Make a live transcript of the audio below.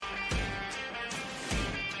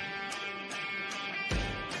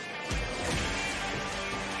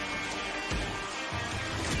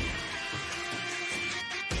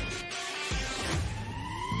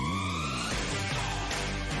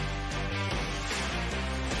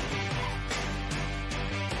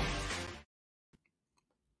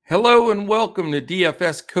Hello and welcome to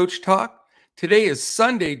DFS Coach Talk. Today is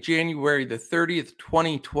Sunday, January the 30th,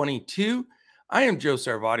 2022. I am Joe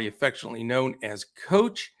Sarvati, affectionately known as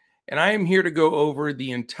Coach, and I am here to go over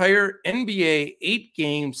the entire NBA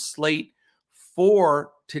 8-game slate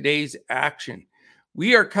for today's action.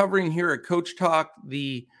 We are covering here at Coach Talk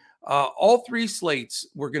the all three slates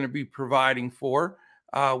we're going to be providing for.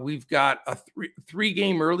 We've got a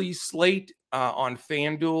three-game early slate on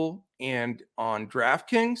FanDuel and on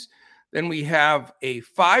DraftKings. Then we have a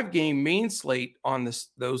 5-game main slate on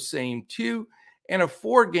those same two, and a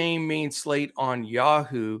 4-game main slate on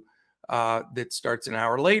Yahoo that starts an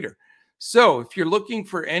hour later. So if you're looking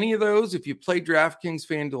for any of those, if you play DraftKings,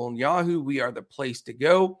 FanDuel, and Yahoo, we are the place to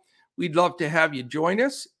go. We'd love to have you join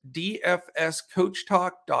us,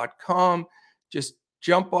 dfscoachtalk.com. Just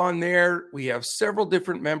jump on there. We have several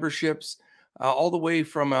different memberships, all the way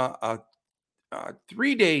from a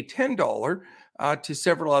 3-day $10 to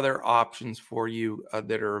several other options for you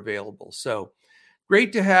that are available. So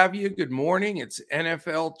great to have you. Good morning. It's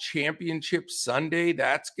NFL Championship Sunday.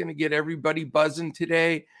 That's going to get everybody buzzing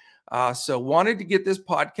today. So wanted to get this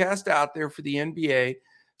podcast out there for the NBA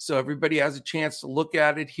so everybody has a chance to look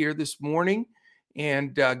at it here this morning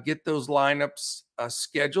and get those lineups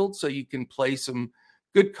scheduled so you can play some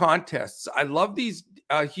good contests. I love these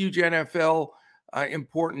huge NFL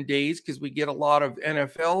important days because we get a lot of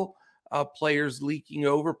NFL players leaking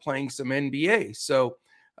over playing some NBA. So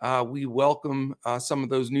we welcome some of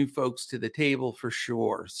those new folks to the table for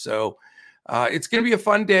sure. So it's going to be a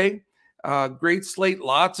fun day. Great slate,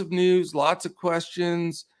 lots of news, lots of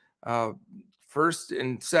questions. First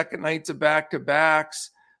and second nights of back-to-backs,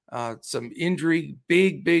 some injury,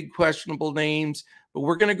 big questionable names. But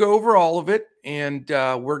we're going to go over all of it, and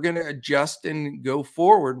we're going to adjust and go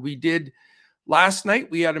forward. We did last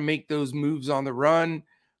night. We had to make those moves on the run.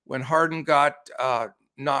 When Harden got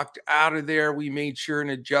knocked out of there, we made sure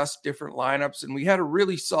and adjust different lineups, and we had a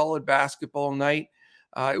really solid basketball night.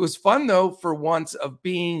 It was fun, though, for once of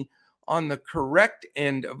being on the correct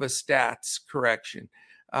end of a stats correction.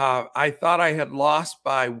 I thought I had lost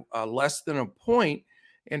by less than a point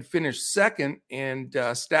and finished second, and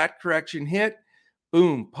stat correction hit.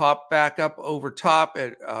 Boom, popped back up over top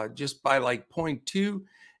at just by like 0.2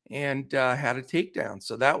 and had a takedown.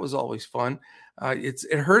 So that was always fun.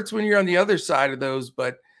 It hurts when you're on the other side of those,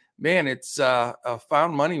 but man, it's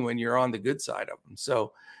found money when you're on the good side of them.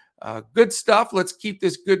 So good stuff. Let's keep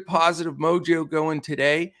this good positive mojo going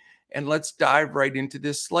today, and let's dive right into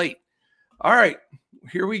this slate. All right,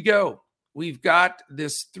 here we go. We've got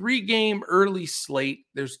this 3-game early slate.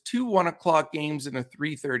 There's 2 1:00 games and a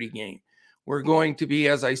 3:30 game. We're going to be,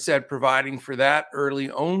 as I said, providing for that early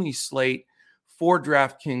only slate for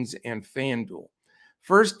DraftKings and FanDuel.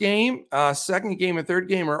 First game, second game, and third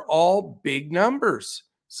game are all big numbers.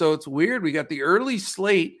 So it's weird. We got the early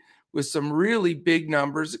slate with some really big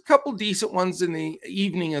numbers, a couple decent ones in the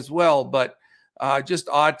evening as well, but just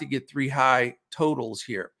odd to get 3 high totals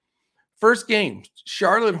here. First game,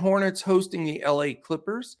 Charlotte Hornets hosting the LA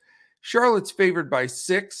Clippers. Charlotte's favored by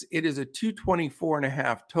 6. It is a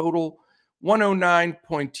 224.5 total.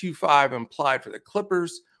 109.25 implied for the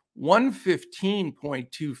Clippers,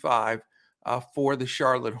 115.25 for the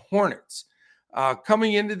Charlotte Hornets.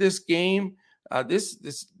 Coming into this game,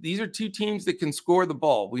 these are 2 teams that can score the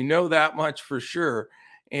ball. We know that much for sure,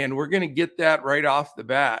 and we're going to get that right off the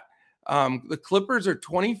bat. The Clippers are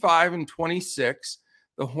 25-26.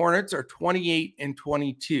 The Hornets are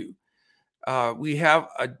 28-22. We have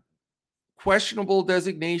a questionable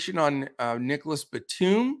designation on Nicholas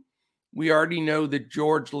Batum. We already know that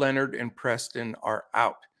George Leonard and Preston are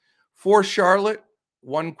out. For Charlotte,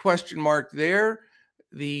 1 question mark there.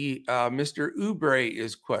 The Mr. Oubre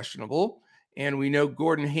is questionable, and we know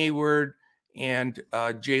Gordon Hayward and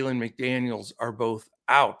Jalen McDaniels are both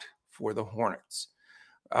out for the Hornets.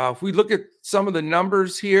 If we look at some of the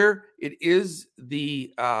numbers here, it is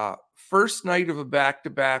the first night of a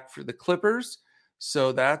back-to-back for the Clippers,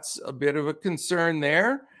 so that's a bit of a concern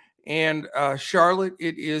there. And Charlotte,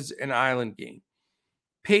 it is an island game.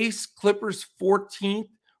 Pace, Clippers 14th,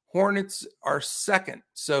 Hornets are 2nd.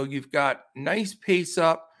 So you've got nice pace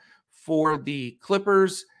up for the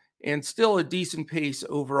Clippers and still a decent pace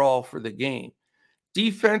overall for the game.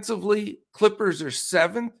 Defensively, Clippers are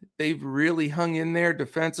 7th. They've really hung in there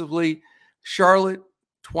defensively. Charlotte,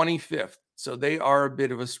 25th. So they are a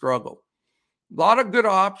bit of a struggle. A lot of good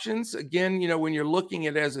options. Again, when you're looking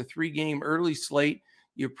at it as a 3-game early slate,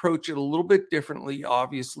 you approach it a little bit differently,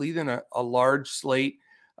 obviously, than a large slate.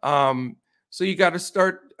 So you got to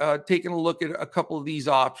start taking a look at a couple of these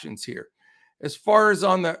options here. As far as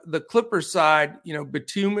on the Clippers side,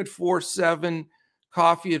 Batum at 4.7,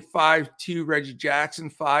 Coffee at 5.2, Reggie Jackson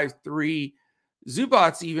 5.3,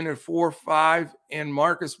 Zubats even at 4.5, and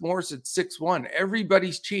Marcus Morris at 6.1.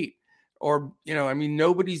 Everybody's cheap, or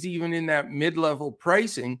nobody's even in that mid-level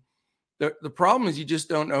pricing. The problem is you just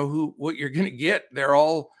don't know what you're going to get. They're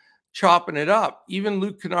all chopping it up. Even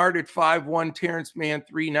Luke Kennard at 5.1, Terrence Mann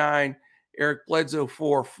 3.9, Eric Bledsoe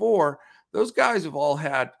 4.4. Those guys have all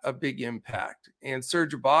had a big impact, and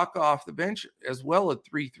Serge Ibaka off the bench as well at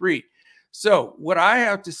 3.3. So what I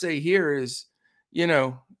have to say here is,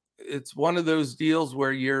 it's one of those deals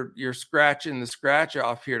where you're scratching the scratch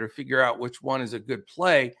off here to figure out which one is a good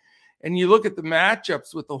play. And you look at the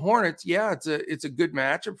matchups with the Hornets. Yeah, it's a good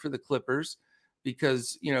matchup for the Clippers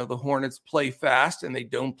because, the Hornets play fast and they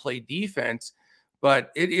don't play defense.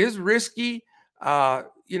 But it is risky,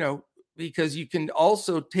 because you can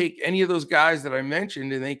also take any of those guys that I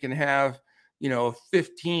mentioned and they can have, a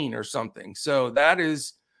 15 or something. So that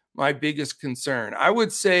is my biggest concern. I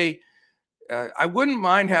would say I wouldn't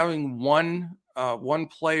mind having one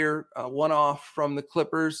player, one off from the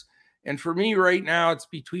Clippers. And for me right now, it's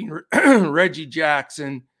between Reggie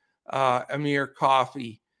Jackson, Amir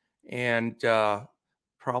Coffey, and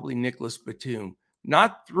probably Nicholas Batum.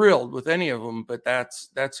 Not thrilled with any of them, but that's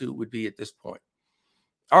who it would be at this point.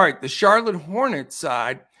 All right, the Charlotte Hornets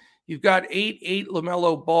side, you've got 8.8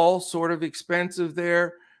 LaMelo Ball, sort of expensive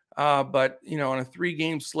there. But, on a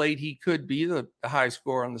 3-game slate, he could be the high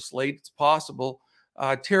scorer on the slate. It's possible.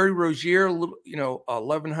 Terry Rozier,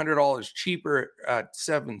 $1,100 cheaper at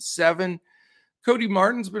 7.7. Cody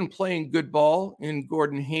Martin's been playing good ball in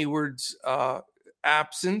Gordon Hayward's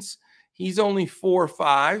absence. He's only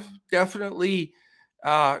 4.5. Definitely,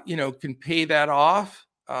 can pay that off.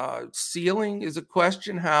 Ceiling is a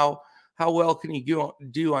question. How well can he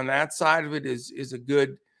do on that side of it is a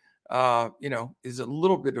good, is a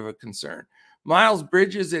little bit of a concern. Miles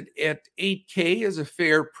Bridges at $8K is a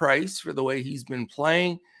fair price for the way he's been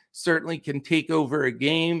playing. Certainly can take over a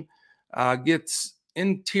game. Gets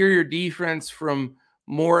interior defense from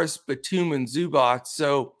Morris, Batum, and Zubac.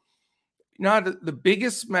 So not the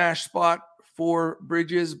biggest smash spot for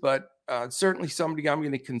Bridges, but certainly somebody I'm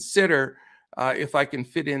going to consider if I can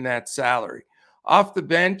fit in that salary. Off the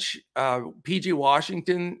bench, PJ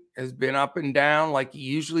Washington has been up and down like he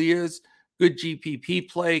usually is. Good GPP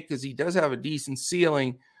play because he does have a decent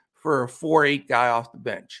ceiling for a 4.8 guy off the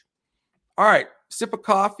bench. All right, sip of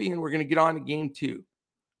coffee, and we're going to get on to game 2.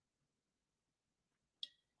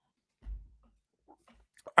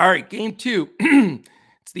 All right, game 2.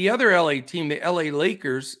 It's the other LA team, the LA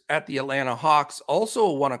Lakers, at the Atlanta Hawks, also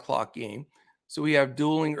a 1 o'clock game. So we have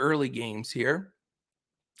dueling early games here.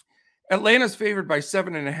 Atlanta's favored by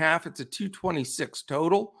 7.5. It's a 226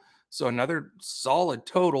 total. So another solid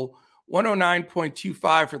total.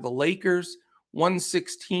 109.25 for the Lakers,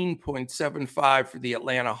 116.75 for the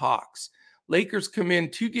Atlanta Hawks. Lakers come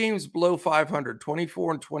in 2 games below 500,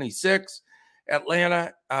 24 and 26.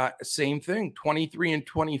 Atlanta, same thing, 23 and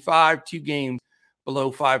 25, 2 games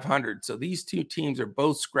below 500. So these two teams are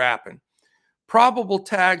both scrapping. Probable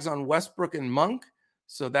tags on Westbrook and Monk.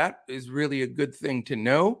 So that is really a good thing to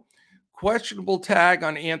know. Questionable tag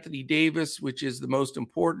on Anthony Davis, which is the most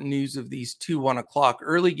important news of these 2 1 o'clock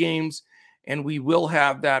early games. And we will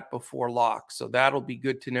have that before lock. So that'll be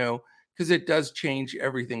good to know because it does change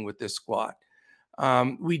everything with this squad.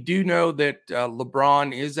 We do know that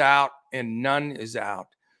LeBron is out and Nunn is out.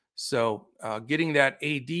 So getting that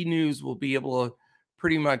AD news will be able to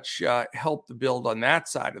pretty much help the build on that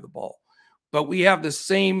side of the ball. But we have the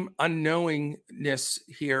same unknowingness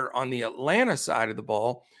here on the Atlanta side of the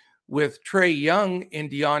ball with Trae Young and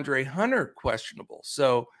DeAndre Hunter questionable.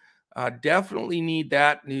 So definitely need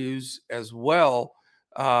that news as well.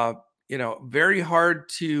 Very hard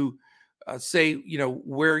to say,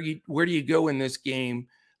 where do you go in this game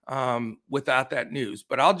without that news.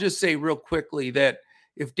 But I'll just say real quickly that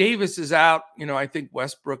if Davis is out, I think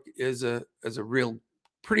Westbrook is a real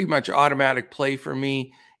pretty much automatic play for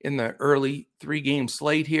me in the early 3-game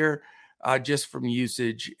slate here, just from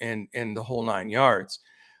usage and the whole 9 yards.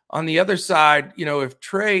 On the other side, if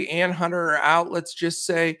Trae and Hunter are out, let's just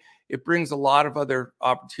say it brings a lot of other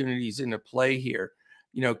opportunities into play here.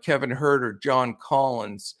 Kevin Huerter, John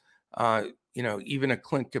Collins, even a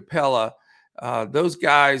Clint Capella, those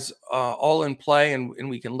guys all in play, and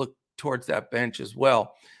we can look towards that bench as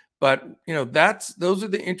well. But, those are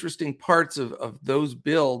the interesting parts of those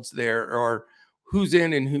builds there, or who's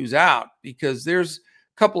in and who's out, because there's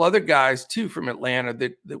a couple other guys too from Atlanta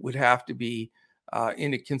that would have to be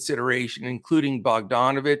into consideration, including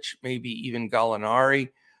Bogdanovich, maybe even Gallinari,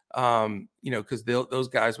 because those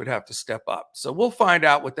guys would have to step up. So we'll find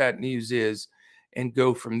out what that news is and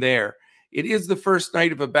go from there. It is the first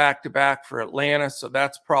night of a back-to-back for Atlanta, so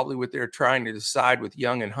that's probably what they're trying to decide with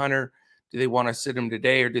Young and Hunter. Do they want to sit them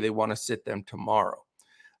today or do they want to sit them tomorrow?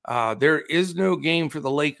 There is no game for the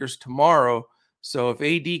Lakers tomorrow, so if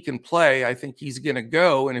AD can play, I think he's going to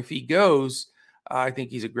go, and if he goes, I think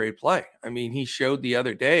he's a great play. I mean, he showed the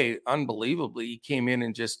other day, unbelievably, he came in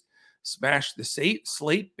and just smashed the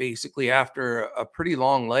slate basically after a pretty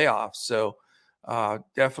long layoff, so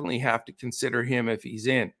definitely have to consider him if he's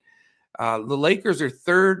in. The Lakers are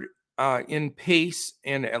third in pace,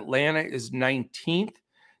 and Atlanta is 19th.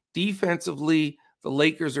 Defensively, the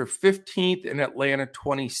Lakers are 15th and Atlanta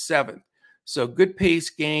 27th. So good pace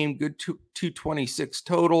game, good 226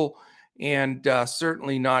 total, and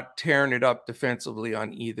certainly not tearing it up defensively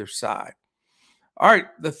on either side. All right,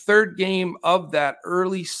 the third game of that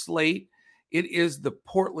early slate, it is the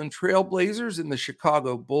Portland Trailblazers and the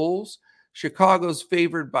Chicago Bulls. Chicago's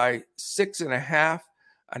favored by 6.5.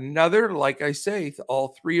 Another, like I say,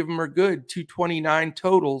 all three of them are good, 229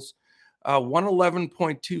 totals.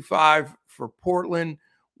 111.25 for Portland,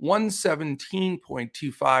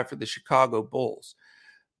 117.25 for the Chicago Bulls.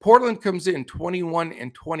 Portland comes in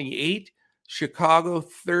 21-28, Chicago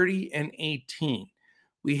 30-18.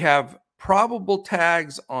 We have probable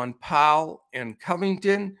tags on Powell and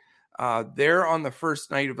Covington. They're on the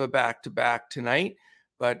first night of a back-to-back tonight,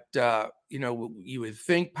 but you would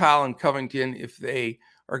think Powell and Covington, if they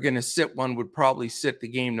are going to sit one, would probably sit the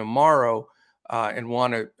game tomorrow. And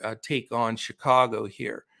want to take on Chicago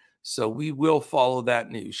here. So we will follow that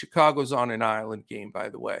news. Chicago's on an island game, by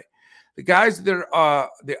the way. The guys that are,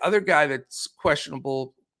 the other guy that's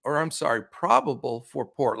probable for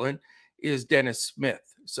Portland is Dennis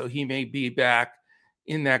Smith. So he may be back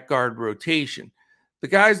in that guard rotation. The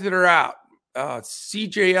guys that are out,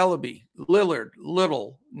 CJ Ellaby, Lillard,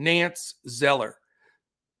 Little, Nance, Zeller.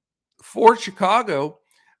 For Chicago,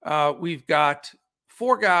 we've got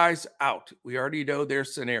 4 guys out. We already know their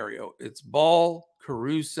scenario. It's Ball,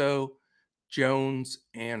 Caruso, Jones,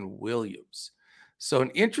 and Williams. So an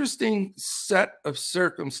interesting set of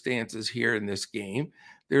circumstances here in this game.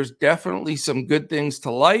 There's definitely some good things to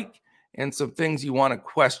like and some things you want to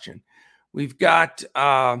question. We've got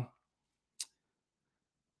 18th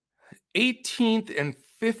and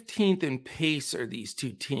 15th in pace are these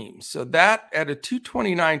two teams. So that at a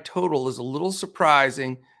 229 total is a little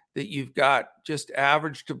surprising that you've got just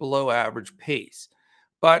average to below average pace.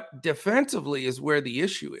 But defensively is where the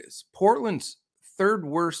issue is. Portland's third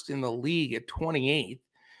worst in the league at 28th,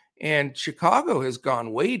 and Chicago has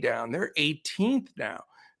gone way down. They're 18th now.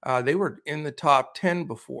 They were in the top 10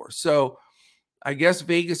 before. So I guess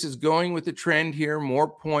Vegas is going with the trend here. More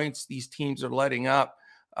points these teams are letting up,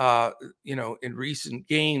 in recent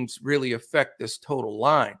games really affect this total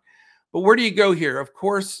line. But where do you go here? Of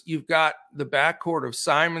course, you've got the backcourt of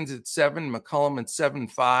Simons at 7, McCollum at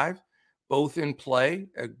 7.5, both in play,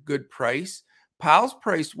 a good price. Powell's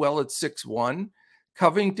priced well at 6.1.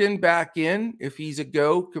 Covington back in, if he's a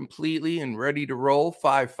go completely and ready to roll,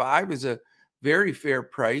 5.5 is a very fair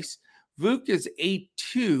price. Vuk is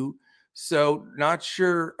 8.2, so not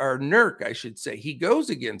sure, or Nurk, I should say. He goes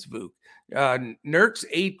against Vuk. Nurk's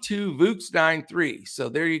 8.2, Vuk's 9.3. So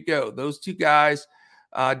there you go. Those two guys.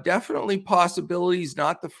 Definitely possibilities,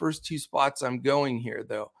 not the first 2 spots I'm going here,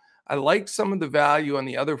 though. I like some of the value on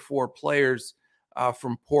the other 4 players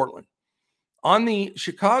from Portland. On the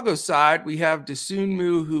Chicago side, we have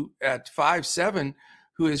Dosunmu, who at 5.7,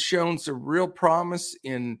 who has shown some real promise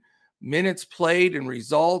in minutes played and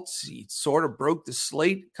results. He sort of broke the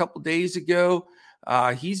slate a couple days ago.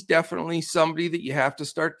 He's definitely somebody that you have to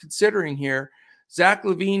start considering here. Zach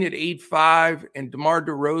LaVine at 8.5 and DeMar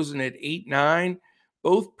DeRozan at 8.9.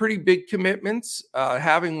 Both pretty big commitments.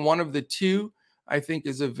 Having one of the two, I think,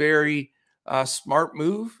 is a very smart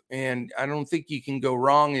move, and I don't think you can go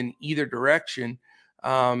wrong in either direction.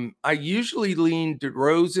 I usually lean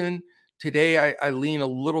DeRozan. Today, I lean a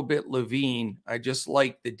little bit LaVine. I just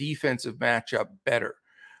like the defensive matchup better.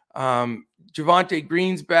 Javonte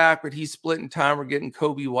Green's back, but he's splitting time. We're getting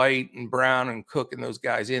Kobe White and Brown and Cook and those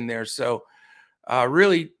guys in there. So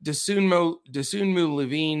really, Dosunmu,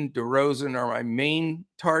 LaVine, DeRozan are my main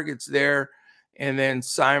targets there, and then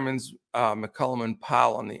Simons, McCollum, and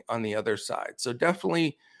Powell on the other side. So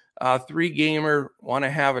definitely 3-gamer. Want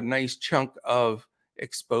to have a nice chunk of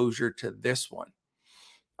exposure to this one.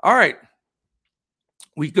 All right,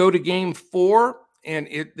 we go to game 4, and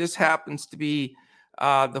this happens to be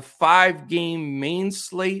the 5-game main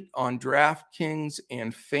slate on DraftKings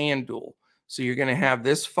and FanDuel. So you're going to have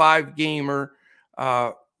this 5-gamer.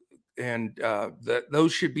 Those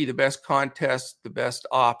should be the best contests, the best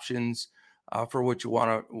options. for what you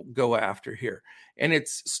want to go after here. And it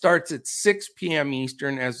starts at 6 p.m.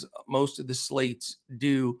 Eastern, as most of the slates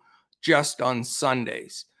do, just on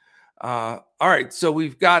Sundays. All right, so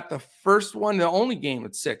we've got the first one, the only game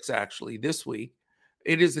at 6 actually this week.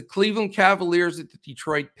 It is the Cleveland Cavaliers at the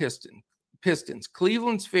Detroit Pistons.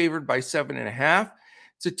 Cleveland's favored by 7.5.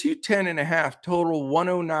 It's a 210.5 total,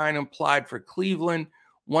 109 implied for Cleveland,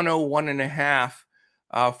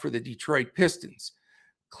 101.5 for the Detroit Pistons.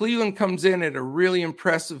 Cleveland comes in at a really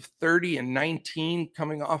impressive 30-19,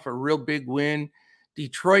 coming off a real big win.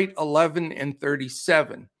 Detroit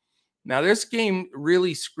 11-37. Now, this game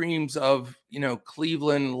really screams of,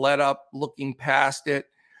 Cleveland let up, looking past it.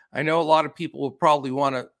 I know a lot of people will probably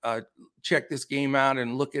want to check this game out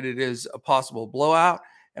and look at it as a possible blowout.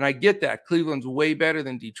 And I get that. Cleveland's way better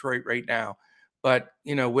than Detroit right now. But,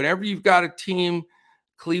 whenever you've got a team,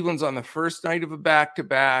 Cleveland's on the first night of a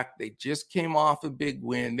back-to-back. They just came off a big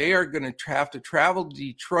win. They are going to have to travel to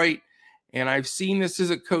Detroit. And I've seen this as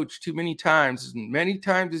a coach too many times. As many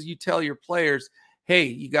times as you tell your players, hey,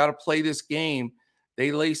 you got to play this game,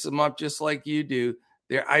 they lace them up just like you do.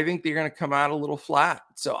 I think they're going to come out a little flat.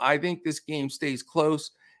 So I think this game stays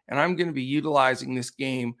close, and I'm going to be utilizing this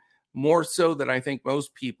game more so than I think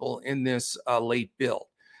most people in this late build.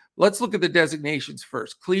 Let's look at the designations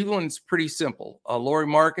first. Cleveland's pretty simple. Lauri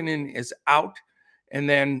Markkanen is out. And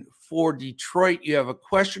then for Detroit, you have a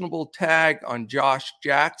questionable tag on Josh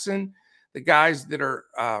Jackson. The guys that are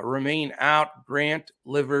remain out, Grant,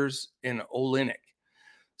 Livers, and Olynyk.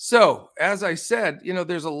 So, as I said,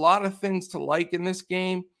 there's a lot of things to like in this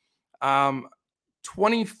game.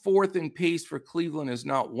 24th in pace for Cleveland is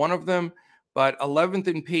not one of them, but 11th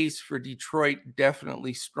in pace for Detroit,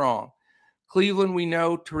 definitely strong. Cleveland, we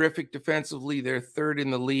know, terrific defensively. They're third in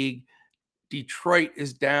the league. Detroit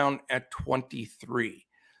is down at 23.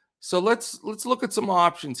 So let's look at some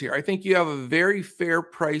options here. I think you have a very fair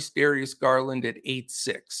price Darius Garland at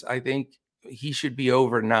 8.6. I think he should be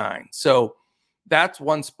over 9. So that's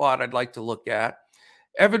one spot I'd like to look at.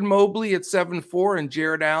 Evan Mobley at 7.4 and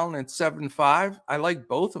Jared Allen at 7.5. I like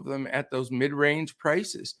both of them at those mid-range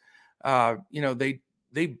prices.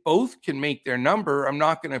 They both can make their number. I'm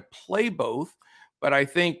not going to play both, but I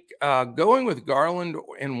think going with Garland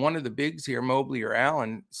and one of the bigs here, Mobley or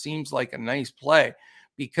Allen, seems like a nice play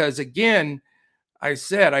because, again, I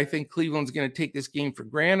said I think Cleveland's going to take this game for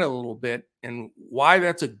granted a little bit. And why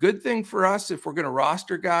that's a good thing for us if we're going to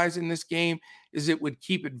roster guys in this game is it would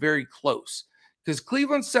keep it very close. Because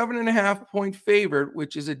Cleveland's 7.5-point favorite,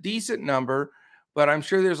 which is a decent number, but I'm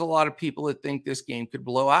sure there's a lot of people that think this game could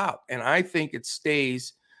blow out. And I think it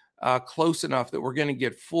stays close enough that we're going to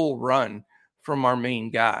get full run from our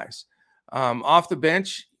main guys. Off the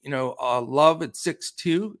bench, Love at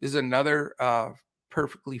 6.2 is another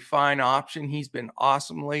perfectly fine option. He's been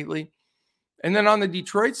awesome lately. And then on the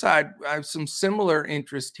Detroit side, I have some similar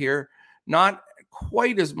interest here. Not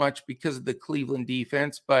quite as much because of the Cleveland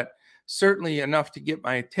defense, but certainly enough to get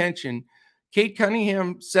my attention. Cade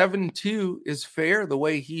Cunningham, 7.2 is fair the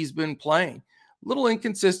way he's been playing. A little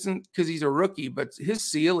inconsistent because he's a rookie, but his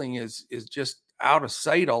ceiling is just out of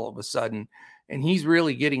sight all of a sudden, and he's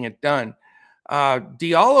really getting it done.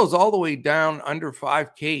 Diallo's all the way down under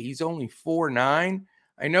 5K. He's only 4.9.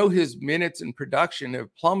 I know his minutes and production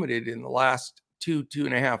have plummeted in the last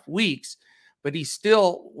 2.5 weeks, but he's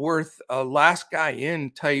still worth a last guy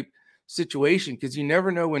in type situation because you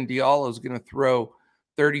never know when Diallo is going to throw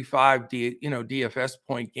 35 DFS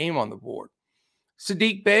point game on the board.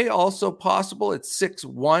 Saddiq Bey also possible at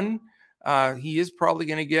 6.1. He is probably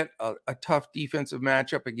going to get a tough defensive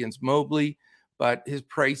matchup against Mobley, but his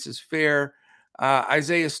price is fair.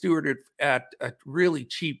 Isaiah Stewart at a really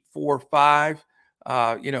cheap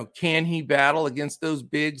 4.5. Can he battle against those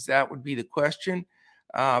bigs? That would be the question.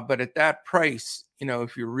 But at that price,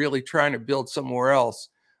 if you're really trying to build somewhere else,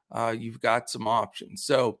 you've got some options.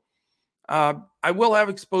 So I will have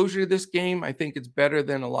exposure to this game. I think it's better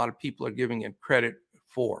than a lot of people are giving it credit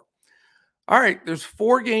for. All right, there's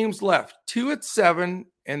 4 games left, 2 at 7,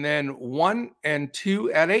 and then 1 and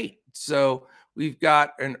 2 at 8. So we've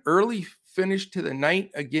got an early finish to the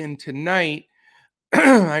night again tonight.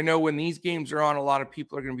 I know when these games are on, a lot of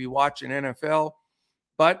people are going to be watching NFL,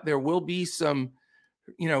 but there will be some,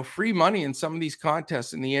 free money in some of these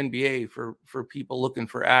contests in the NBA for people looking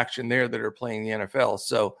for action there that are playing the NFL.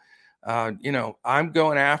 So, I'm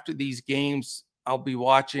going after these games. I'll be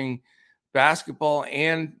watching basketball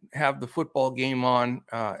and have the football game on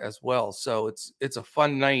as well. So it's a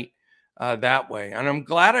fun night that way. And I'm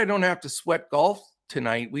glad I don't have to sweat golf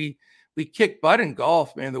tonight. We kicked butt in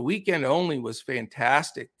golf, man. The weekend only was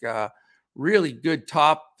fantastic. Really good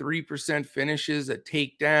top 3% finishes, a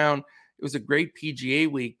takedown. it was a great PGA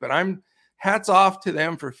week, but I'm hats off to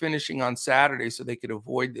them for finishing on Saturday so they could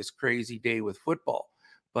avoid this crazy day with football.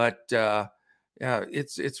 But yeah,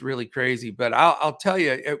 it's really crazy. But I'll tell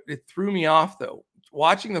you, it threw me off though.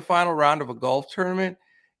 Watching the final round of a golf tournament,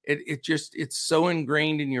 it's so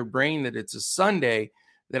ingrained in your brain that it's a Sunday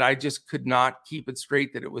that I just could not keep it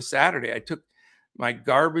straight that it was Saturday. I took my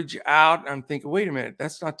garbage out. I'm thinking, wait a minute,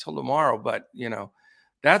 that's not till tomorrow. But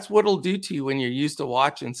that's what it'll do to you when you're used to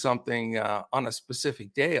watching something on a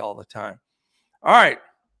specific day all the time. All right.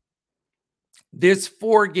 This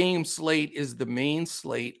 4-game slate is the main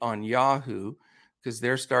slate on Yahoo because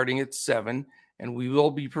they're starting at 7, and we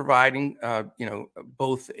will be providing,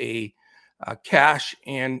 both a cash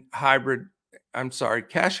hybrids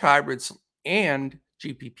and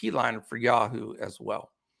GPP lineup for Yahoo as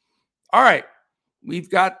well. All right.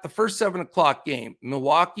 We've got the first 7 o'clock game.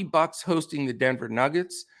 Milwaukee Bucks hosting the Denver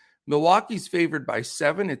Nuggets. Milwaukee's favored by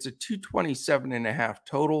 7. It's a 227.5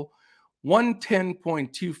 total.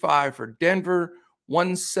 110.25 for Denver.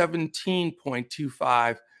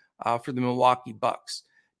 117.25 for the Milwaukee Bucks.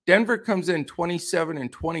 Denver comes in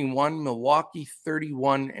 27-21. Milwaukee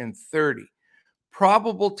 31-30.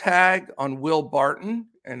 Probable tag on Will Barton,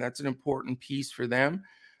 and that's an important piece for them.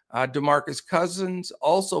 DeMarcus Cousins,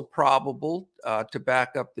 also probable to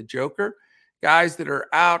back up the Joker. Guys that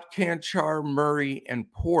are out, Canchar, Murray,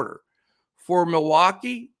 and Porter. For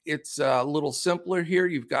Milwaukee, it's a little simpler here.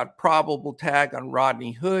 You've got probable tag on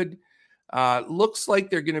Rodney Hood. Looks like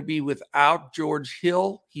they're going to be without George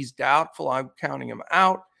Hill. He's doubtful. I'm counting him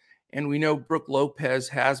out. And we know Brook Lopez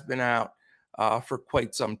has been out for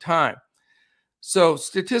quite some time. So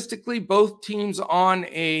statistically, both teams on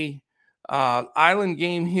a island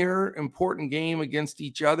game here, important game against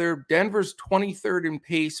each other. Denver's 23rd in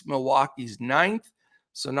pace, Milwaukee's 9th.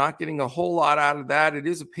 So not getting a whole lot out of that. It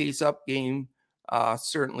is a pace-up game,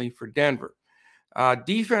 certainly for Denver.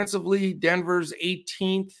 Defensively, Denver's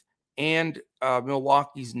 18th and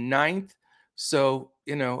Milwaukee's 9th. So,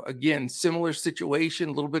 again, similar situation,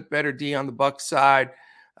 a little bit better D on the Bucs side.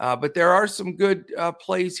 But there are some good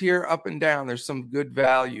plays here up and down. There's some good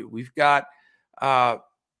value. We've got,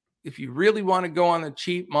 if you really want to go on the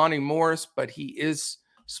cheap, Monty Morris, but he is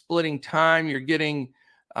splitting time. You're getting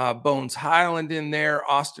Bones Highland in there.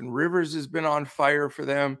 Austin Rivers has been on fire for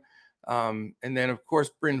them. And then, of course,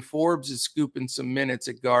 Bryn Forbes is scooping some minutes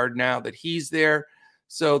at guard now that he's there.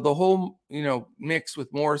 So the whole, mix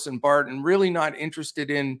with Morris and Barton, really not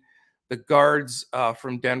interested in the guards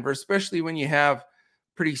from Denver, especially when you have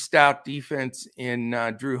pretty stout defense in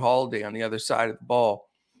Drew Holiday on the other side of the ball.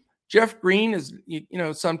 Jeff Green is,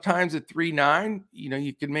 sometimes at 3.9,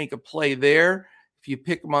 you can make a play there if you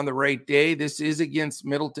pick him on the right day. This is against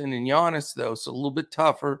Middleton and Giannis, though, so a little bit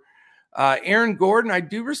tougher. Aaron Gordon, I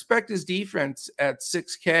do respect his defense at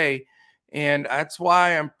 6K, and that's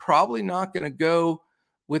why I'm probably not going to go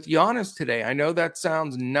with Giannis today. I know that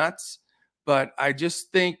sounds nuts, but I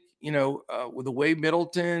just think, with the way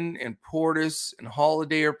Middleton and Portis and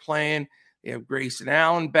Holiday are playing, they have Grayson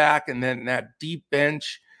Allen back, and then that deep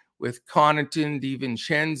bench with Connaughton,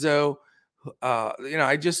 DiVincenzo.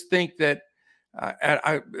 I just think that there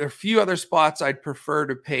are a few other spots I'd prefer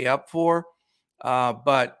to pay up for,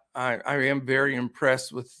 but I am very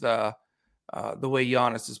impressed with the way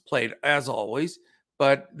Giannis has played, as always.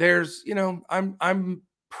 But there's, I'm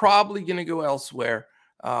probably going to go elsewhere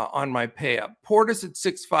on my pay up. Portis at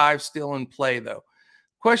 6.5 still in play, though.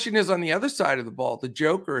 Question is on the other side of the ball, the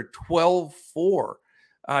Joker at 12.4.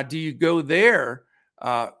 Do you go there?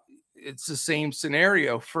 It's the same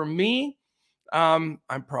scenario. For me, I'm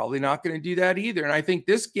probably not going to do that either. And I think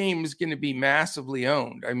this game is going to be massively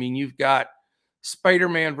owned. I mean, you've got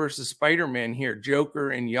Spider-Man versus Spider-Man here,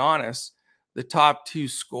 Joker and Giannis, the top 2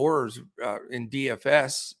 scorers in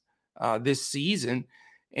DFS this season,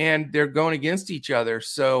 and they're going against each other.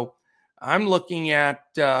 So I'm looking at,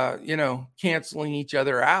 canceling each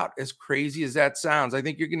other out, as crazy as that sounds. I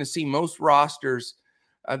think you're going to see most rosters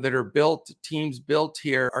that are teams built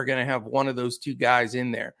here are going to have one of those 2 guys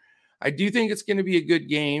in there. I do think it's going to be a good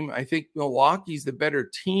game. I think Milwaukee's the better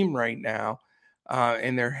team right now,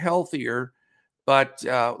 and they're healthier. But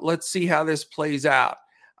let's see how this plays out.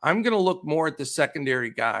 I'm going to look more at the secondary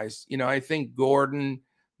guys. I think Gordon,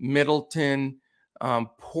 Middleton,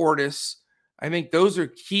 Portis, I think those are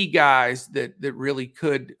key guys that really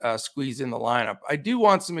could squeeze in the lineup. I do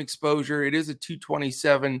want some exposure. It is a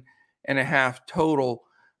 227.5 total,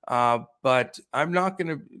 but I'm not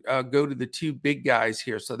going to go to the 2 big guys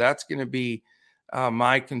here. So that's going to be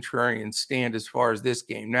my contrarian stand as far as this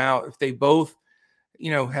game. Now, if they both,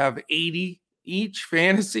 have 80 each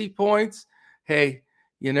fantasy points, hey,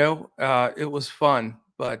 it was fun.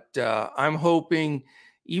 but I'm hoping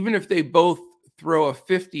even if they both throw a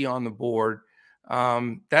 50 on the board,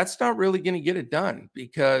 that's not really going to get it done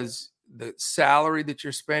because the salary that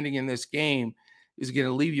you're spending in this game is going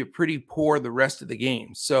to leave you pretty poor the rest of the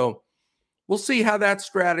game. So we'll see how that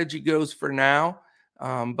strategy goes for now.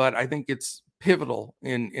 But I think it's pivotal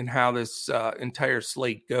in how this entire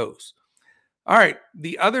slate goes. All right.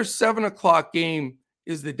 The other 7 o'clock game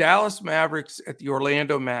is the Dallas Mavericks at the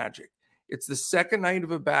Orlando Magic. It's the second night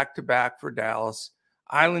of a back-to-back for Dallas.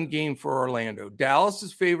 Island game for Orlando. Dallas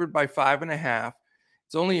is favored by 5.5.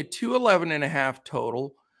 It's only a 211.5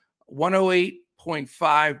 total.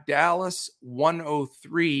 108.5 Dallas,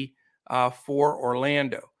 103 for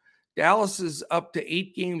Orlando. Dallas is up to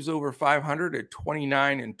 8 games over 500 at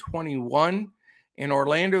 29-21. And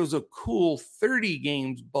Orlando's a cool 30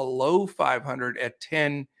 games below 500 at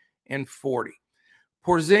 10-40.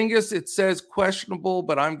 Porzingis, it says questionable,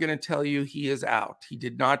 but I'm going to tell you he is out. He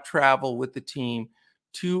did not travel with the team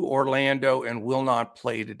to Orlando and will not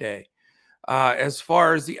play today. As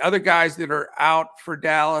far as the other guys that are out for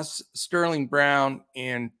Dallas, Sterling Brown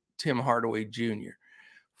and Tim Hardaway Jr.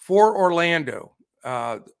 For Orlando,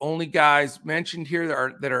 only guys mentioned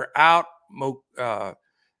here that are out,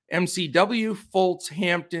 MCW, Fultz,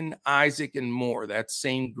 Hampton, Isaac, and Moore, that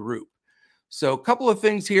same group. So a couple of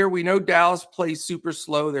things here. We know Dallas plays super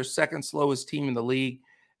slow. Their second slowest team in the league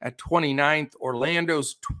at 29th.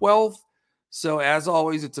 Orlando's 12th. So as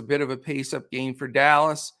always, it's a bit of a pace-up game for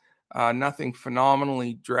Dallas. Nothing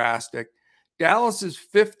phenomenally drastic. Dallas is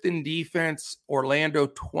 5th in defense. Orlando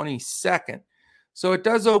 22nd. So it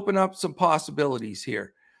does open up some possibilities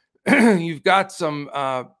here. You've got some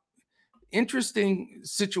interesting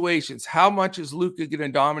situations. How much is Luka going to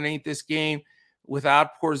dominate this game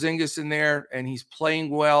without Porzingis in there? And he's playing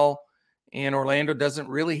well, and Orlando doesn't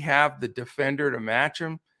really have the defender to match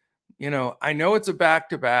him. I know it's a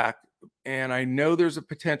back-to-back, and I know there's a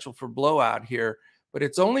potential for blowout here, but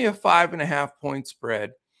it's only a 5.5-point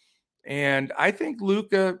spread. And I think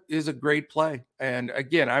Luka is a great play. And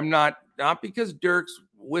again, I'm not because Dirk's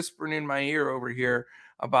whispering in my ear over here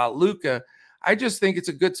about Luka. I just think it's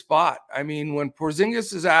a good spot. I mean, when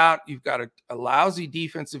Porzingis is out, you've got a lousy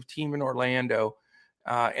defensive team in Orlando,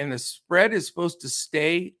 and the spread is supposed to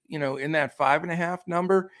stay, in that 5.5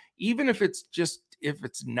 number, even if it's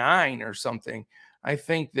 9 or something. I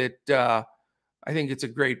think it's a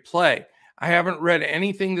great play. I haven't read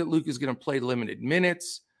anything that Luka is going to play limited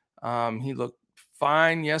minutes. He looked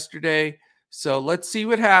fine yesterday. So let's see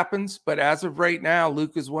what happens. But as of right now,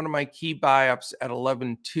 Luka is one of my key buy-ups at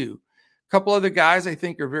 11-2. A couple other guys I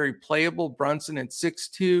think are very playable. Brunson at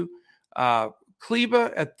 6-2.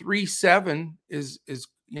 Kleber at 3-7 is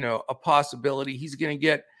a possibility. He's going to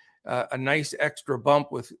get a nice extra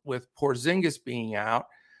bump with Porzingis being out.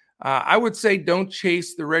 I would say don't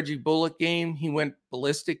chase the Reggie Bullock game. He went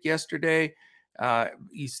ballistic yesterday.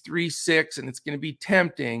 He's 3-6, and it's going to be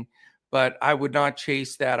tempting, but I would not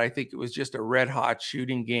chase that. I think it was just a red-hot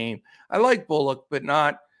shooting game. I like Bullock, but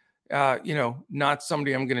not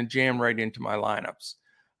somebody I'm going to jam right into my lineups.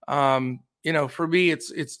 For me,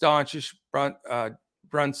 it's Doncic,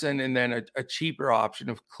 Brunson, and then a cheaper option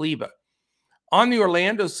of Kleber. On the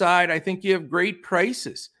Orlando side, I think you have great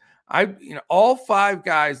prices. All 5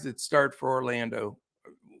 guys that start for Orlando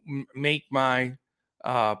make my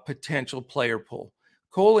potential player pool.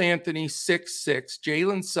 Cole Anthony, 6'6",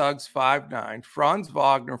 Jalen Suggs, 5'9", Franz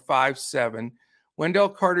Wagner, 5'7", Wendell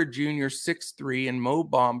Carter Jr., 6'3", and Mo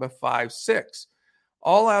Bamba, 5'6".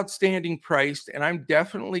 All outstanding priced, and I'm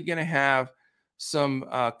definitely going to have some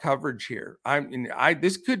coverage here.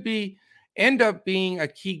 This could end up being a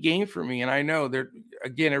key game for me, and I know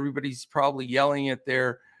everybody's probably yelling at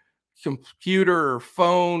their computer or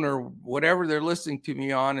phone or whatever they're listening to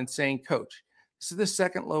me on and saying, Coach, this is the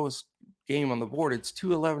second lowest game on the board. It's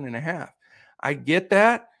 211.5. I get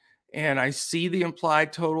that, and I see the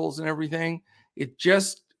implied totals and everything. It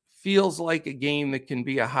just feels like a game that can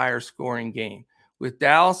be a higher scoring game. With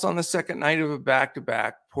Dallas on the second night of a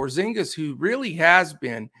back-to-back, Porzingis, who really has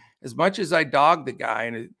been, as much as I dog the guy,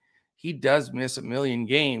 and he does miss a million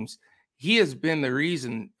games, he has been the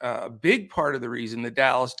reason, a big part of the reason the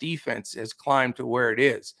Dallas defense has climbed to where it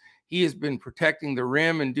is. He has been protecting the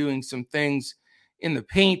rim and doing some things in the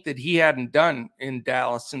paint that he hadn't done in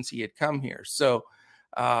Dallas since he had come here. So,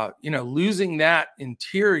 losing that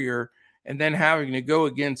interior and then having to go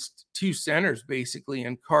against 2 centers basically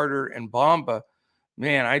in Carter and Bamba,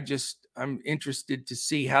 man, I'm interested to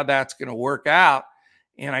see how that's going to work out.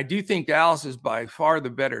 And I do think Dallas is by far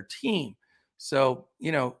the better team. So,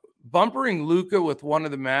 bumpering Luka with one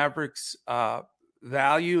of the Mavericks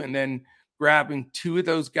value and then grabbing two of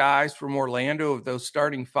those guys from Orlando of those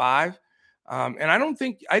starting five. And I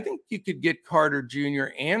think you could get Carter Jr.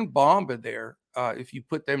 and Bomba there if you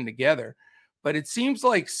put them together. But it seems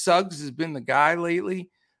like Suggs has been the guy lately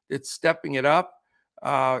that's stepping it up.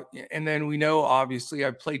 And then we know, obviously,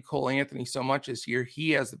 I've played Cole Anthony so much this year. He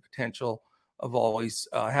has the potential of always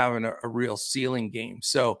having a real ceiling game.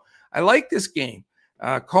 So I like this game.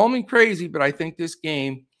 Call me crazy, but I think this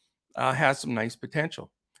game has some nice potential.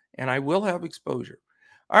 And I will have exposure.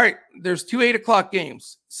 All right, there's two 8 o'clock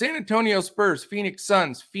games. San Antonio Spurs, Phoenix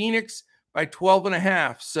Suns. Phoenix by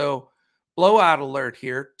 12.5. So blowout alert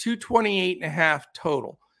here, 228.5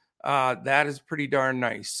 total. That is pretty darn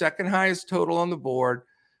nice. Second highest total on the board.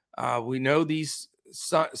 We know these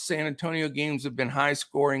San Antonio games have been high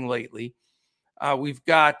scoring lately. We've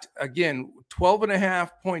got, again, 12.5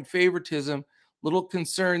 point favoritism. Little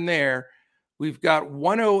concern there. We've got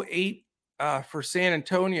 108 for San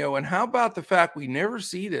Antonio. And how about the fact we never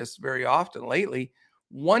see this very often lately?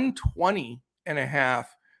 120.5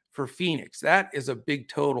 for Phoenix. That is a big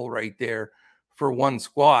total right there for one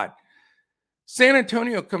squad. San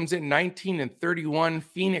Antonio comes in 19-31.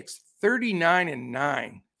 Phoenix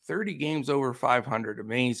 39-9. 30 games over 500.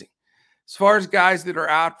 Amazing. As far as guys that are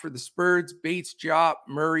out for the Spurs, Bates, Jop,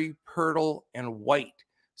 Murray, Pirtle, and White.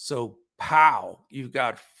 So, pow, you've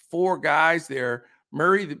got 4 guys there.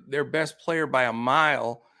 Murray, their best player by a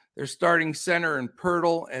mile. Their starting center in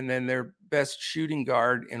Pirtle, and then their best shooting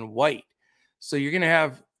guard in White. So you're going to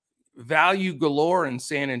have value galore in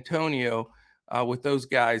San Antonio with those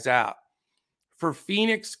guys out. For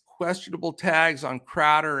Phoenix, questionable tags on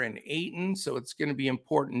Crowder and Ayton, so it's going to be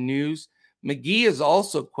important news. McGee is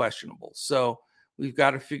also questionable, so we've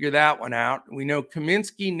got to figure that one out. We know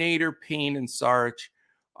Kaminsky, Nader, Payne, and Saric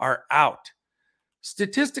are out.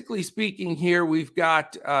 Statistically speaking here, we've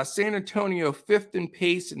got San Antonio 5th in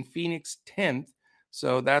pace and Phoenix 10th,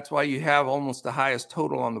 so that's why you have almost the highest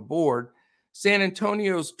total on the board. San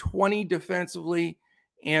Antonio's 20 defensively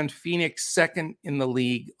and Phoenix 2nd in the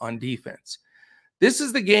league on defense. This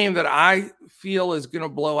is the game that I feel is going to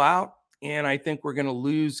blow out, and I think we're going to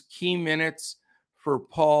lose key minutes for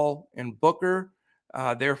Paul and Booker.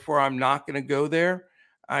 Therefore, I'm not going to go there.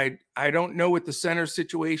 I don't know what the center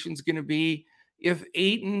situation is going to be. If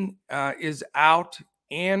Ayton is out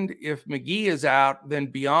and if McGee is out,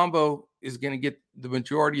 then Biyombo is going to get the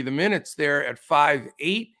majority of the minutes there at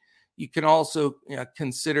 5'8". You can also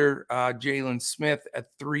consider Jalen Smith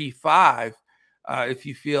at 3'5". If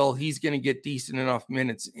you feel he's going to get decent enough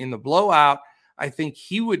minutes in the blowout, I think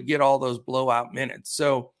he would get all those blowout minutes.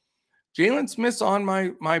 So Jalen Smith's on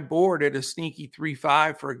my board at a sneaky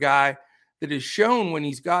 3.5 for a guy that has shown when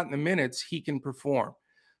he's gotten the minutes, he can perform.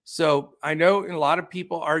 So I know a lot of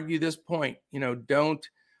people argue this point, don't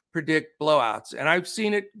predict blowouts. And I've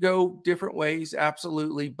seen it go different ways,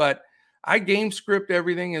 absolutely. But I game script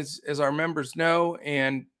everything as our members know.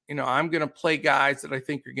 And, I'm going to play guys that I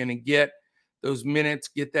think are going to get those minutes,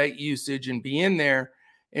 get that usage and be in there.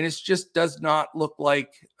 And it just does not look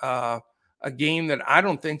like a game that I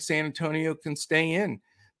don't think San Antonio can stay in.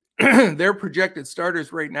 Their projected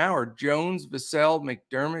starters right now are Jones, Vassell,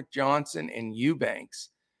 McDermott, Johnson, and Eubanks.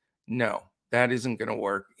 No, that isn't going to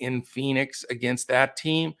work in Phoenix against that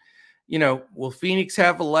team. Will Phoenix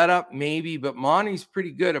have a let up? Maybe, but Monty's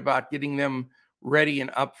pretty good about getting them ready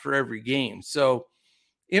and up for every game. So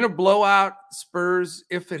in a blowout, Spurs,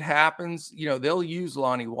 if it happens, they'll use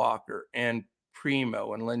Lonnie Walker and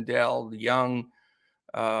Primo and Lindell, Young,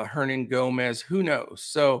 Hernan Gomez, who knows?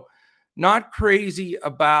 So not crazy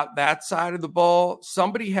about that side of the ball.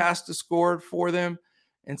 Somebody has to score it for them,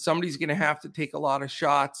 and somebody's going to have to take a lot of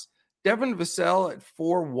shots. Devin Vassell at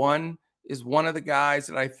 4-1 is one of the guys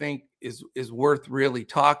that I think is worth really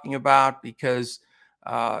talking about because,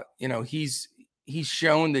 he's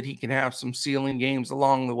shown that he can have some ceiling games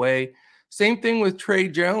along the way. Same thing with Trey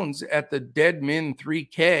Jones at the dead min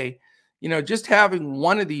 3K. Just having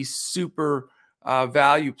one of these super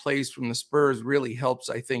value plays from the Spurs really helps,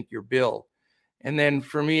 I think, your build. And then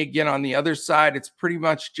for me, again, on the other side, it's pretty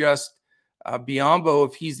much just Biyombo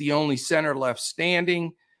if he's the only center left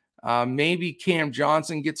standing. Maybe Cam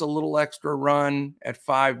Johnson gets a little extra run at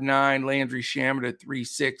 5'9", Landry Shamet at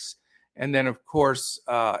 3'6", and then, of course,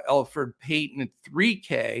 Elfrid Payton at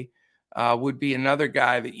 3K would be another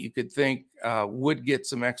guy that you could think would get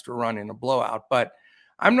some extra run in a blowout. But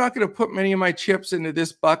I'm not going to put many of my chips into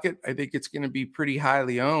this bucket. I think it's going to be pretty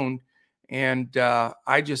highly owned. And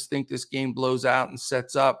I just think this game blows out and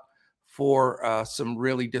sets up for some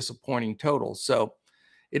really disappointing totals. So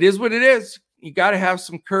it is what it is. You got to have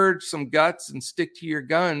some courage, some guts, and stick to your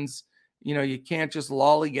guns You can't just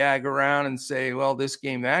lollygag around and say, well, this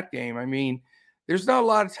game, that game. I mean, there's not a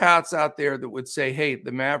lot of touts out there that would say, hey,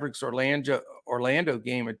 the Mavericks Orlando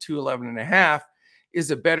game at 211.5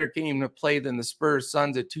 is a better game to play than the Spurs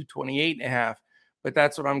Suns at 228.5. But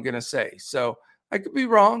that's what I'm going to say. So I could be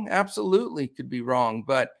wrong. Absolutely could be wrong.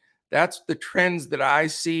 But that's the trends that I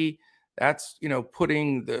see. That's,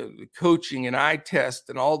 putting the coaching and eye test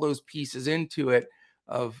and all those pieces into it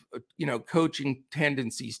of, coaching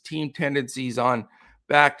tendencies, team tendencies on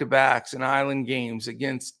back-to-backs and island games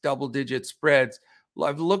against double-digit spreads.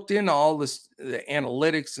 I've looked into all the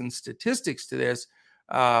analytics and statistics to this,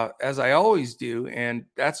 as I always do, and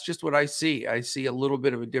that's just what I see. I see a little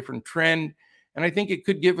bit of a different trend, and I think it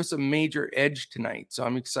could give us a major edge tonight, so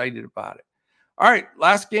I'm excited about it. All right,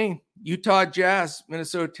 last game, Utah Jazz,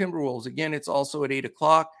 Minnesota Timberwolves. Again, it's also at 8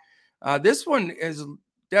 o'clock. This one is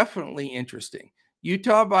definitely interesting.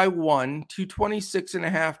 Utah by 1,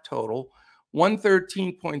 226.5 total,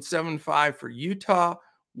 113.75 for Utah,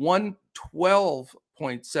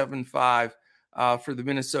 112.75 for the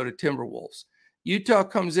Minnesota Timberwolves. Utah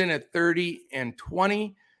comes in at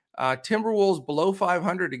 30-20. Timberwolves below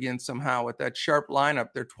 500 again somehow with that sharp lineup.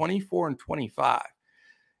 They're 24-25.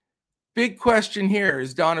 Big question here,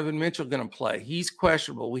 is Donovan Mitchell going to play? He's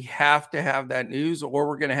questionable. We have to have that news, or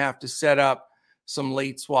we're going to have to set up some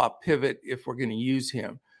late swap pivot if we're going to use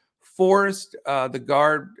him. Forrest, the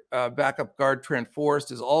guard, backup guard Trent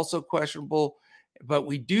Forrest, is also questionable, but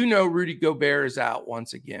we do know Rudy Gobert is out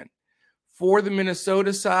once again. For the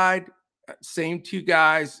Minnesota side, same two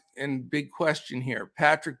guys, and big question here.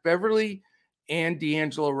 Patrick Beverley and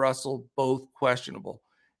D'Angelo Russell, both questionable.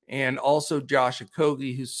 And also Josh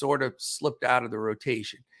Okogie, who sort of slipped out of the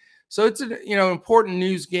rotation. So it's an important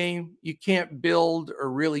news game. You can't build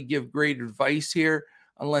or really give great advice here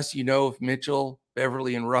unless you know if Mitchell,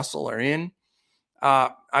 Beverley, and Russell are in.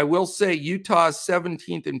 I will say Utah is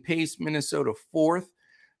 17th in pace, Minnesota 4th.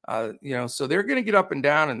 So they're going to get up and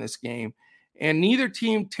down in this game. And neither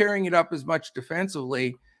team tearing it up as much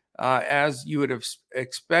defensively as you would have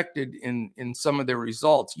expected in some of their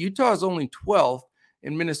results. Utah is only 12th.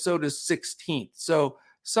 And Minnesota's 16th. So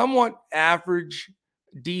somewhat average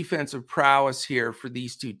defensive prowess here for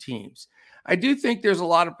these two teams. I do think there's a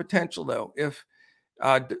lot of potential, though. If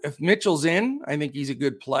Mitchell's in, I think he's a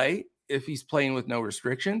good play if he's playing with no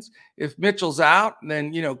restrictions. If Mitchell's out,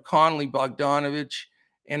 then, Conley, Bogdanovich,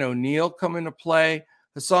 and O'Neal come into play.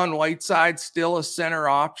 Hassan Whiteside's still a center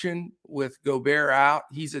option with Gobert out.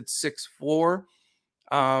 He's at 6'4".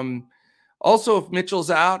 Also, if Mitchell's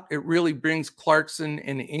out, it really brings Clarkson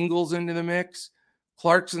and Ingles into the mix.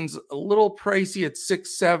 Clarkson's a little pricey at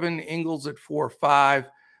 6'7", Ingles at 4'5".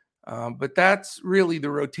 But that's really the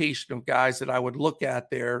rotation of guys that I would look at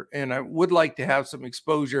there. And I would like to have some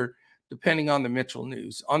exposure depending on the Mitchell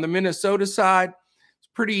news. On the Minnesota side, it's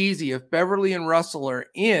pretty easy. If Beverley and Russell are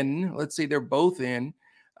in, let's say they're both in,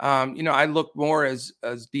 I look more as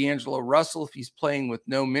D'Angelo Russell, if he's playing with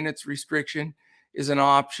no minutes restriction, is an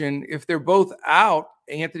option. If they're both out,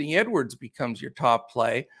 Anthony Edwards becomes your top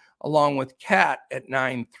play, along with Cat at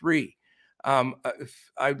 9.3.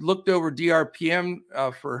 If I looked over DRPM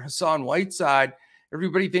for Hassan Whiteside,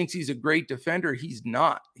 everybody thinks he's a great defender. He's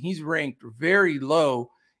not. He's ranked very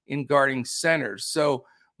low in guarding centers. So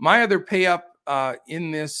my other pay up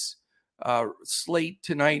in this slate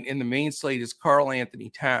tonight in the main slate is Karl Anthony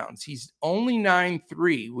Towns. He's only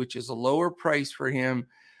 9.3, which is a lower price for him.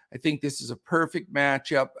 I think this is a perfect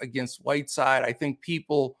matchup against Whiteside. I think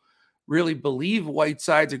people really believe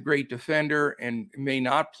Whiteside's a great defender and may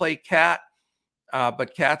not play Cat,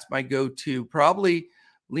 but Cat's my go-to. Probably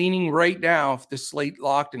leaning right now, if the slate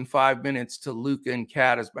locked in 5 minutes, to Luka and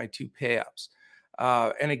Cat as my two pay-ups.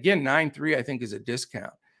 And again, 9.3 I think is a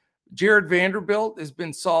discount. Jared Vanderbilt has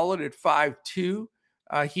been solid at 5.2.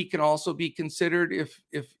 He can also be considered if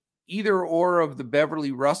either or of the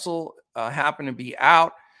Beverly Russell happen to be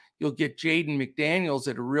out. You'll get Jaden McDaniels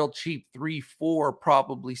at a real cheap 3.4,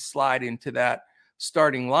 probably slide into that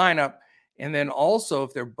starting lineup. And then also,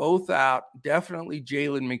 if they're both out, definitely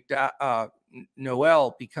Jalen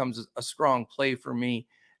Noel becomes a strong play for me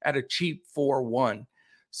at a cheap 4.1.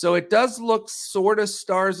 So it does look sort of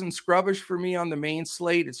stars and scrubbish for me on the main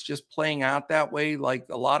slate. It's just playing out that way, like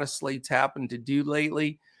a lot of slates happen to do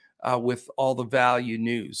lately with all the value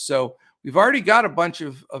news. So we've already got a bunch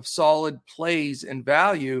of solid plays and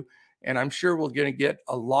value, and I'm sure we're going to get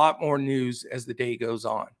a lot more news as the day goes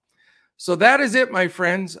on. So that is it, my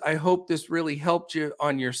friends. I hope this really helped you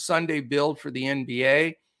on your Sunday build for the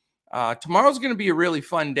NBA. Tomorrow's going to be a really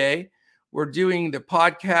fun day. We're doing the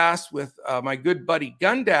podcast with my good buddy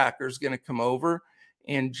Gundacker is going to come over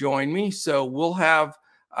and join me. So we'll have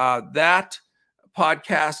that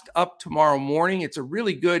podcast up tomorrow morning. It's a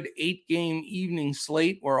really good 8-game evening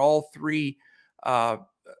slate where all three DraftKings,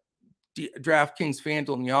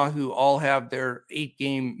 FanDuel, and Yahoo all have their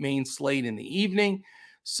 8-game main slate in the evening.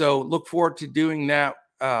 So look forward to doing that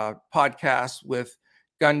podcast with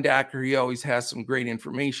Gundacker. He always has some great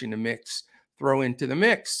information to throw into the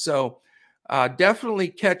mix. So definitely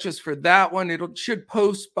catch us for that one. It should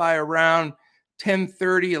post by around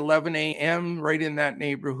 10:30, 11 a.m., right in that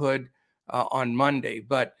neighborhood on Monday.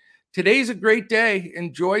 But today's a great day.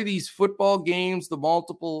 Enjoy these football games, the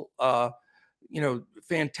multiple,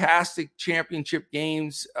 fantastic championship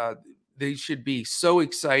games. They should be so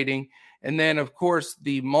exciting. And then, of course,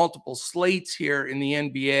 the multiple slates here in the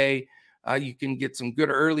NBA. You can get some good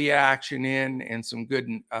early action in and some good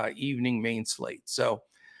evening main slate. So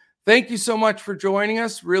thank you so much for joining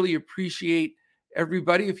us. Really appreciate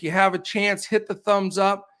everybody. If you have a chance, hit the thumbs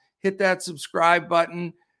up, hit that subscribe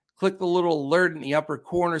button, click the little alert in the upper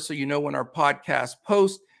corner so you know when our podcast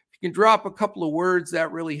posts. If you can drop a couple of words,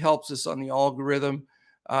 that really helps us on the algorithm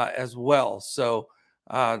as well. So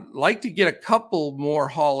like to get a couple more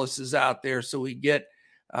Hollises out there so we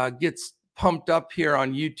gets pumped up here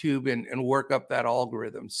on YouTube and work up that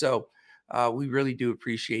algorithm. So we really do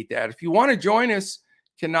appreciate that. If you want to join us,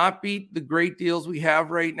 cannot beat the great deals we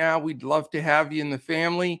have right now. We'd love to have you in the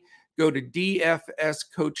family. Go to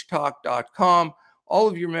dfscoachtalk.com. All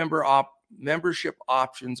of your membership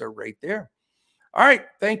options are right there. All right.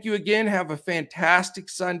 Thank you again. Have a fantastic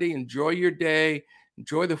Sunday. Enjoy your day.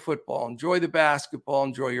 Enjoy the football. Enjoy the basketball.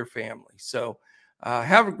 Enjoy your family. So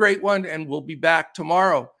have a great one, and we'll be back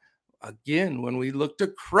tomorrow again when we look to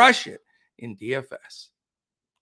crush it in DFS.